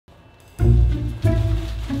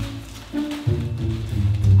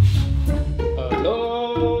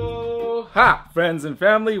Ha! Friends and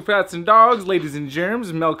family, cats and dogs, ladies and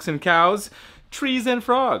germs, milks and cows, trees and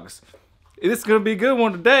frogs. This is gonna be a good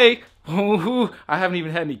one today. Ooh, I haven't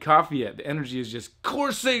even had any coffee yet. The energy is just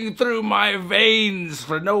coursing through my veins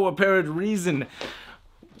for no apparent reason.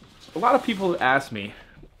 A lot of people ask me,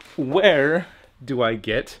 where do I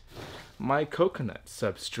get my coconut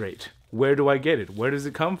substrate? Where do I get it? Where does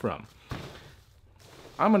it come from?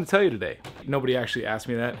 I'm gonna tell you today. Nobody actually asked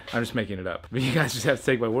me that. I'm just making it up. But you guys just have to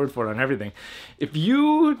take my word for it on everything. If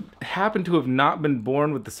you happen to have not been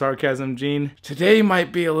born with the sarcasm gene, today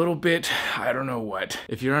might be a little bit, I don't know what.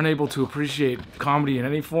 If you're unable to appreciate comedy in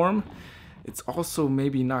any form, it's also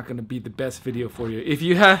maybe not gonna be the best video for you. If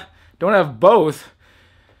you don't have both,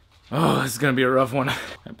 oh, this is gonna be a rough one.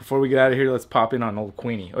 Before we get out of here, let's pop in on old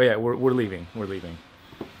Queenie. Oh yeah, we're leaving. We're leaving.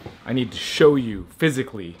 I need to show you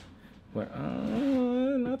physically.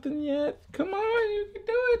 Nothing yet. Come on, you can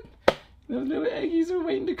do it. Those little eggies are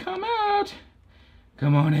waiting to come out.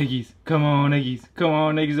 Come on, eggies. Come on, eggies. Come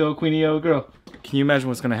on, eggies, old Queenie, old girl. Can you imagine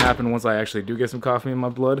what's gonna happen once I actually do get some coffee in my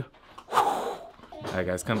blood? Alright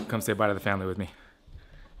guys, come say bye to the family with me.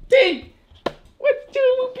 Ding! What you do,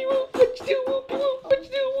 whoopie whoop? What you do, whoopie whoop? What you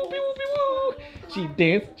do, whoopie whoopie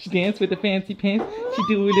whoop? She dance with the fancy pants. She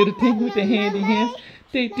do a little thing with the handy hands.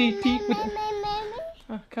 With the...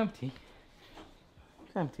 Oh, come T.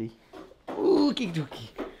 Come T. Ookie dookie.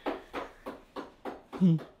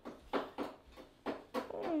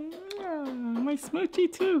 My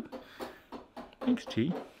smoochie too. Thanks,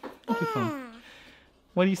 T. Thank you, phone.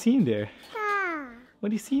 What are you seeing there?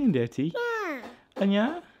 What are you seeing there, T?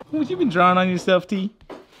 Anya? What you been drawing on yourself, T?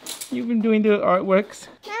 You've been doing the artworks.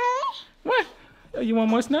 What? Oh, you want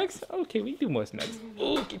more snacks? Okay, we do more snacks.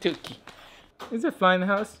 Ookie dookie. Is there a fly in the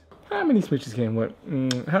house? How many smooches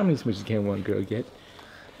can one girl get?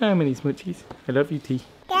 How many smoochies? I love you, T.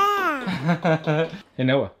 Yeah. Hey,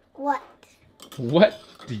 Noah. What? What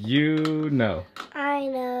do you know? I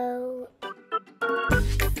know.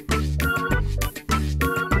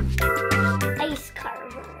 Ice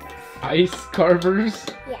carvers. Ice carvers?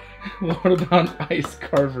 Yeah. What about ice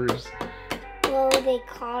carvers? Well, they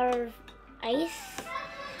carve ice,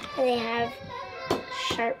 and they have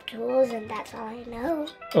sharp tools, and that's all I know.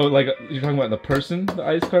 Oh, like you're talking about the person, the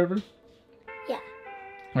ice carver? Yeah.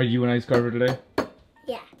 Are you an ice carver today?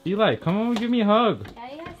 Yeah. Eli, come on, give me a hug.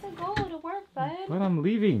 Daddy has to go to work, bud. But I'm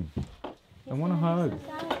leaving. I want a hug.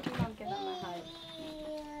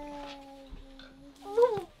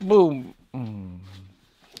 Boom. Mm.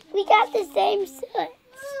 We got the same suits,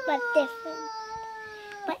 but different.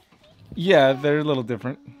 But Yeah, they're a little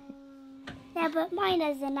different. yeah, but mine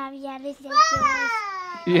doesn't have yellow yours.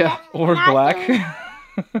 Yeah, or black.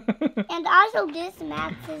 And also this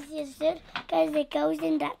matches your suit because it goes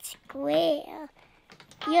in that square.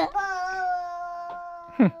 Yeah.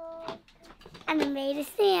 And I made a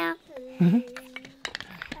sound.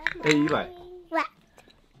 Hey, Eli. What?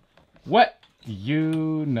 What do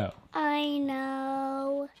you know? I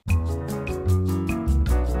know.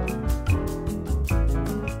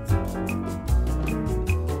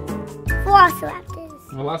 Velociraptors.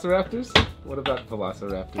 Velociraptors? What about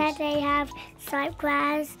velociraptors? That they have sharp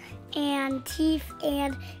claws and teeth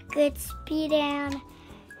and good speed and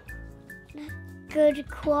good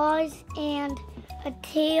claws and a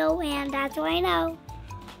tail, and that's what I know.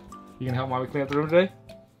 You can help Mommy clean up the room today?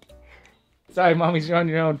 Sorry, Mommy's, you're on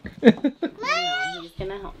your own. He's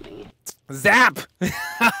gonna help me. Zap!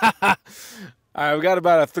 Alright, we got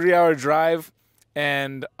about a 3-hour drive,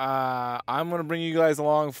 and I'm gonna bring you guys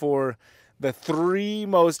along for the 3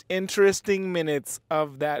 most interesting minutes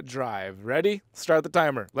of that drive. Ready? Start the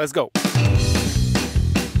timer. Let's go.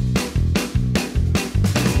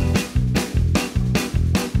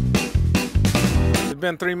 It's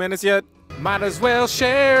been 3 minutes yet? Might as well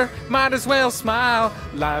share, might as well smile.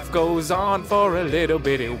 Life goes on for a little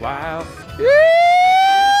bitty while.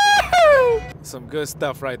 Some good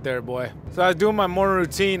stuff right there, boy. So I was doing my morning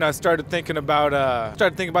routine. I started thinking about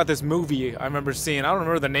this movie I remember seeing. I don't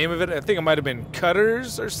remember the name of it. I think it might have been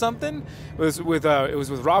Cutters or something. It was with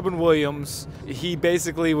Robin Williams. He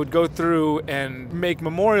basically would go through and make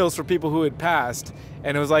memorials for people who had passed.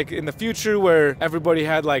 And it was like in the future where everybody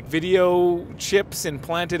had like video chips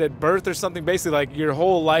implanted at birth or something. Basically like your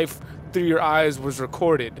whole life through your eyes was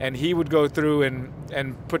recorded, and he would go through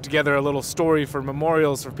and put together a little story for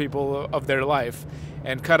memorials for people of their life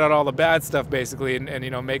and cut out all the bad stuff basically and you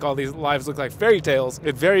know, make all these lives look like fairy tales.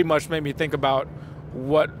 It very much made me think about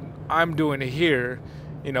what I'm doing here,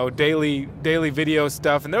 you know, daily video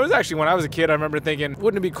stuff. And there was actually, when I was a kid, I remember thinking,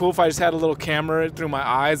 wouldn't it be cool if I just had a little camera through my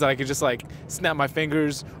eyes that I could just like snap my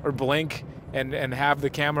fingers or blink and have the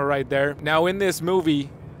camera right there. Now in this movie,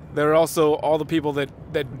 there are also all the people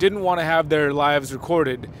that didn't want to have their lives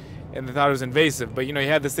recorded and they thought it was invasive. But, you know, you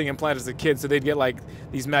had this thing implanted as a kid, so they'd get, like,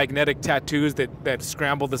 these magnetic tattoos that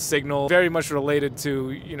scramble the signal. Very much related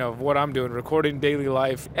to, you know, what I'm doing, recording daily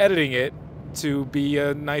life, editing it to be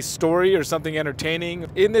a nice story or something entertaining.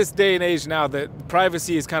 In this day and age now, that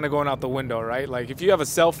privacy is kind of going out the window, right? Like, if you have a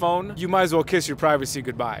cell phone, you might as well kiss your privacy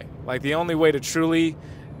goodbye. Like, the only way to truly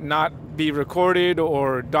not be recorded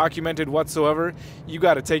or documented whatsoever, you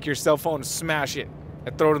got to take your cell phone, smash it,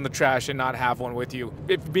 and throw it in the trash and not have one with you.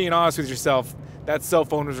 If being honest with yourself, that cell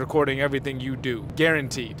phone is recording everything you do.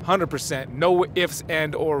 Guaranteed. 100%. No ifs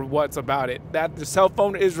and or whats about it. The cell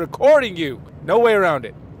phone is recording you. No way around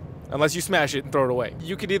it. Unless you smash it and throw it away.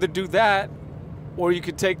 You could either do that, or you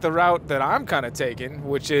could take the route that I'm kind of taking,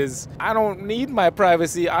 which is, I don't need my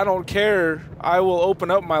privacy. I don't care. I will open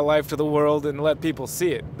up my life to the world and let people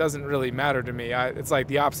see it. Doesn't really matter to me. It's like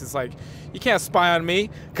the opposite. It's like, you can't spy on me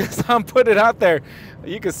because I'm putting it out there.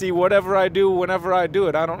 You can see whatever I do whenever I do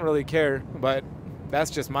it. I don't really care, but that's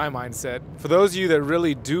just my mindset. For those of you that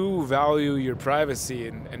really do value your privacy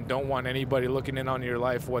and don't want anybody looking in on your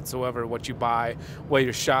life whatsoever, what you buy, where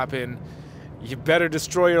you're shopping, you better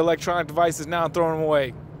destroy your electronic devices now and throw them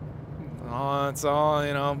away. Oh, it's all,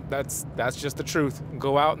 you know, that's just the truth.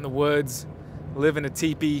 Go out in the woods, live in a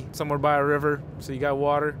teepee somewhere by a river so you got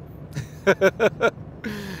water.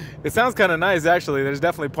 It sounds kind of nice, actually. There's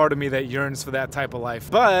definitely part of me that yearns for that type of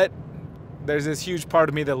life. But there's this huge part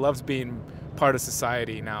of me that loves being part of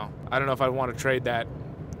society now. I don't know if I'd want to trade that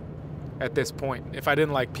at this point. If I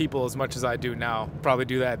didn't like people as much as I do now, probably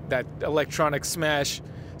do that electronic smash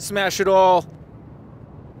it all.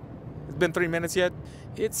 It's been 3 minutes yet.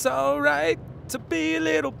 It's alright to be a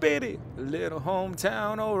little bitty, a little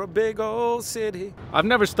hometown or a big old city. I've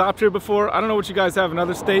never stopped here before. I don't know what you guys have in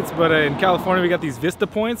other states, but in California we got these vista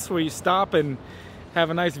points where you stop and have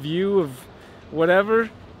a nice view of whatever.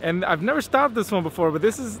 And I've never stopped this one before, but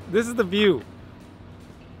this is the view.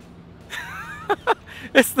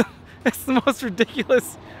 It's the most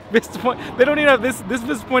ridiculous vista point. They don't even have this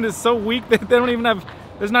vista point is so weak that they don't even have.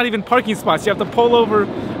 There's not even parking spots. You have to pull over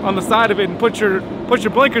on the side of it and put your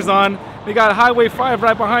blinkers on. They got Highway 5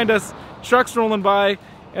 right behind us, trucks rolling by,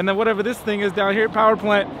 and then whatever this thing is down here, power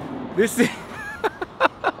plant. This is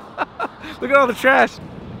look at all the trash.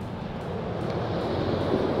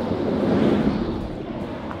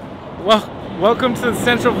 Well, welcome to the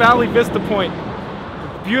Central Valley Vista Point.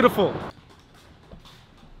 Beautiful.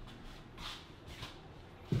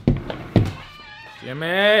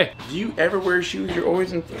 Jimmy! Do you ever wear shoes? You're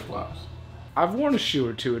always in flip-flops. I've worn a shoe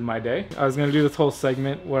or two in my day. I was gonna do this whole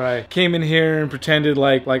segment where I came in here and pretended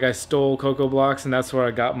like I stole cocoa blocks, and that's where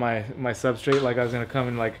I got my substrate. Like I was gonna come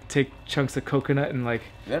and like take chunks of coconut and like.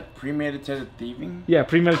 Is that premeditated thieving? Yeah,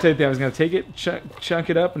 premeditated. I was gonna take it, chunk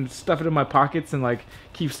it up, and stuff it in my pockets, and like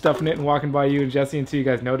keep stuffing it and walking by you and Jesse until you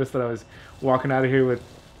guys noticed that I was walking out of here with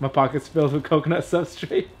my pockets filled with coconut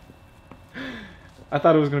substrate. I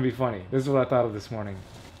thought it was gonna be funny. This is what I thought of this morning,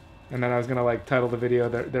 and then I was gonna like title the video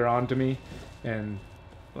 "They're on to me," and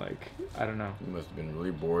like I don't know. You must have been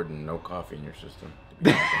really bored and no coffee in your system.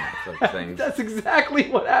 That's exactly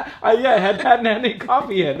what happened. I hadn't had any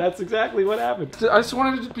coffee yet. That's exactly what happened. I just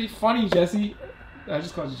wanted it to be funny, Jesse. I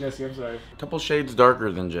just called you Jesse. I'm sorry. A couple shades darker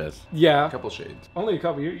than Jess. Yeah. A couple shades. Only a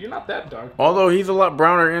couple. You're not that dark. Although he's a lot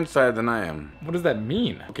browner inside than I am. What does that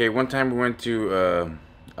mean? Okay, one time we went to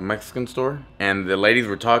a Mexican store, and the ladies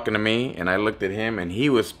were talking to me, and I looked at him, and he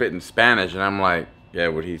was spitting Spanish, and I'm like, yeah,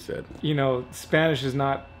 what he said. You know, Spanish is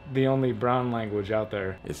not the only brown language out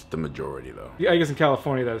there. It's the majority, though. Yeah, I guess in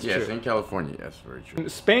California that's true. Yes, in California, yes, very true. In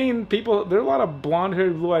Spain, there are a lot of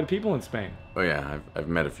blonde-haired, blue-eyed people in Spain. Oh yeah, I've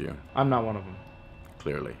met a few. I'm not one of them.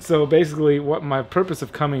 Clearly. So basically, what my purpose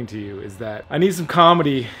of coming to you is that I need some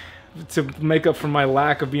comedy to make up for my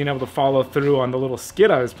lack of being able to follow through on the little skit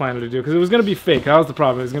I was planning to do, because it was going to be fake. That was the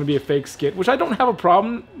problem. It was going to be a fake skit, which I don't have a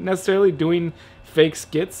problem necessarily doing fake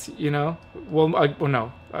skits, you know? Well,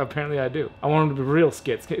 no. Apparently I do. I want them to be real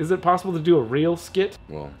skits. Is it possible to do a real skit?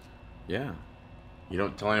 Well, yeah. You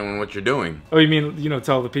don't tell anyone what you're doing. Oh, you mean, you know,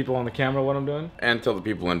 tell the people on the camera what I'm doing? And tell the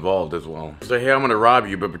people involved as well. Say, hey, I'm gonna rob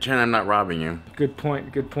you, but pretend I'm not robbing you. Good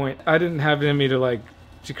point, good point. I didn't have it in me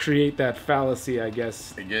to create that fallacy, I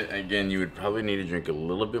guess. Again, you would probably need to drink a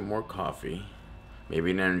little bit more coffee,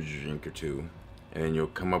 maybe an energy drink or two, and then you'll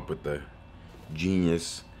come up with the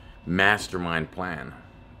genius mastermind plan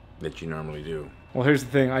that you normally do. Well, here's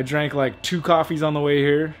the thing. I drank like 2 coffees on the way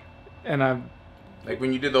here, and I'm... Like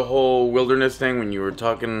when you did the whole wilderness thing, when you were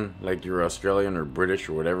talking like you were Australian or British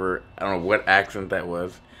or whatever, I don't know what accent that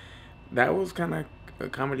was, that was kind of a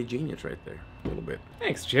comedy genius right there, a little bit.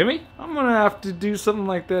 Thanks, Jimmy. I'm gonna have to do something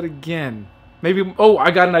like that again. Maybe. Oh,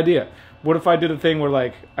 I got an idea. What if I did a thing where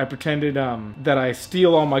like I pretended that I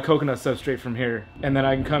steal all my coconut substrate from here, and then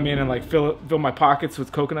I can come in and like fill my pockets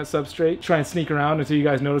with coconut substrate, try and sneak around until you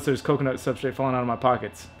guys notice there's coconut substrate falling out of my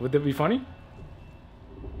pockets. Would that be funny?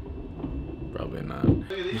 Probably not.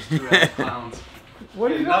 Look at these two ass clowns.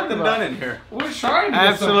 What are you Nothing talking about? done in here. We're trying to get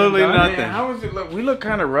Absolutely something done. nothing. Man, how does it look? We look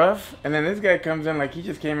kind of rough, and then this guy comes in like he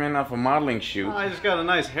just came in off a modeling shoot. Oh, I just got a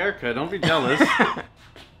nice haircut. Don't be jealous.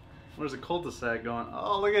 Where's the cul-de-sac going?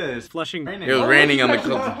 Oh, look at this. Flushing. It was raining on the He's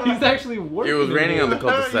cul-de-sac. actually working. It was raining on the He's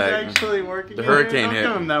cul-de-sac. actually working. The hurricane Don't hit.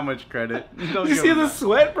 give him that much credit. Don't You give see him the that.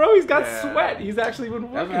 sweat, bro? He's got Yeah. sweat. He's actually been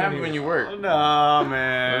That's working. what happens in when here. you work. No,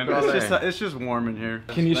 man. Look at that. It's just warm in here.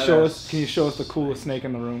 Can you show us? Can you show us the coolest snake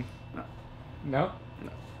in the room? No.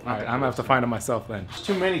 All right, I'm gonna have to find it myself then. There's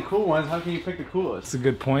too many cool ones. How can you pick the coolest? It's a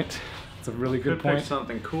good point. It's a really good Could pick point.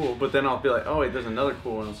 something cool, but then I'll be like, oh wait, there's another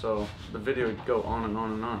cool one, so the video would go on and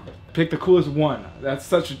on and on. Pick the coolest one. That's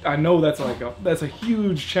such. I know that's that's a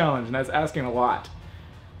huge challenge, and that's asking a lot.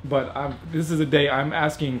 But this is a day I'm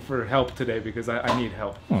asking for help today because I need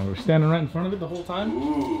help. Oh, we're standing right in front of it the whole time.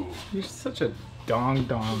 Ooh. You're such a dong.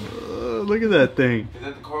 Look at that thing. Is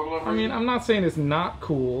that the Corvette? I mean, I'm not saying it's not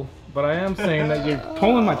cool, but I am saying that you're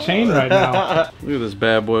pulling my chain right now. Look at this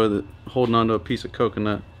bad boy that holding onto a piece of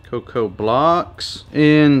coconut. Cocoa blocks.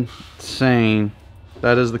 Insane.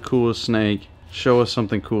 That is the coolest snake. Show us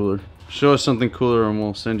something cooler. Show us something cooler and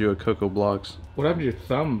we'll send you a cocoa blocks. What happened to your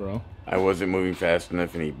thumb, bro? I wasn't moving fast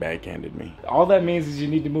enough and he backhanded me. All that means is you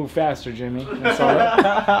need to move faster, Jimmy. That's all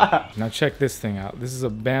right. Now check this thing out. This is a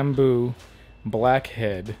bamboo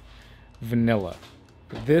blackhead vanilla.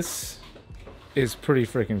 This is pretty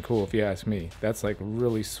freaking cool if you ask me. That's like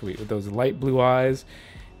really sweet with those light blue eyes.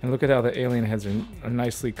 And look at how the alien heads are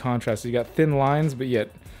nicely contrasted. You got thin lines, but yet,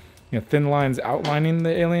 thin lines outlining the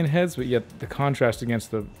alien heads, but yet the contrast against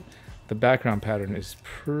the background pattern is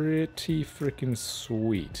pretty freaking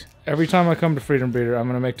sweet. Every time I come to Freedom Breeder, I'm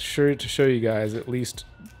gonna make sure to show you guys at least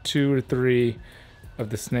 2 or 3 of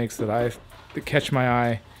the snakes that catch my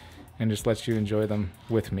eye, and just let you enjoy them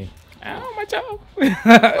with me. Ow, my toe!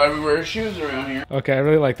 Why we wear shoes around here? Okay, I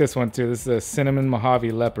really like this one too. This is a cinnamon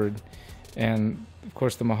Mojave leopard, and of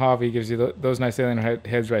course the Mojave gives you those nice alien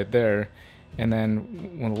heads right there. And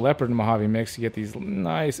then when the leopard and Mojave mix, you get these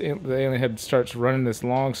nice, the alien head starts running this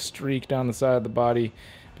long streak down the side of the body,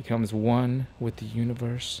 becomes one with the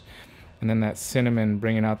universe. And then that cinnamon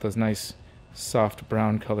bringing out those nice soft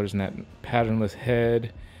brown colors and that patternless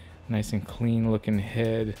head, nice and clean looking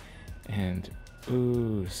head. And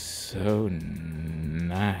ooh, so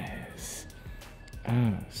nice.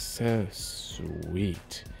 Oh, so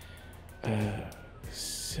sweet. Oh,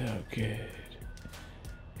 so good.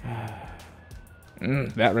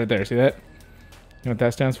 That right there, see that? You know what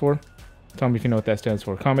that stands for? Tell me if you know what that stands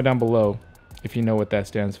for. Comment down below if you know what that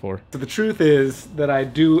stands for. So the truth is that I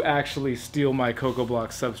do actually steal my Cocoa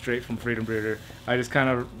Block substrate from Freedom Breeder. I just kind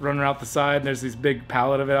of run around the side, and there's this big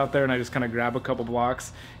pallet of it out there, and I just kind of grab a couple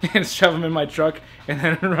blocks and shove them in my truck and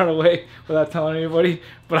then run away without telling anybody.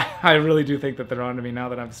 But I really do think that they're onto me now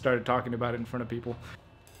that I've started talking about it in front of people.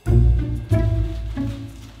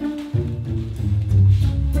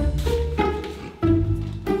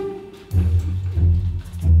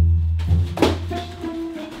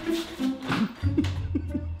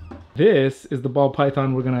 This is the ball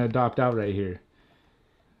python we're gonna adopt out right here.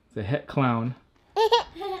 It's a het clown.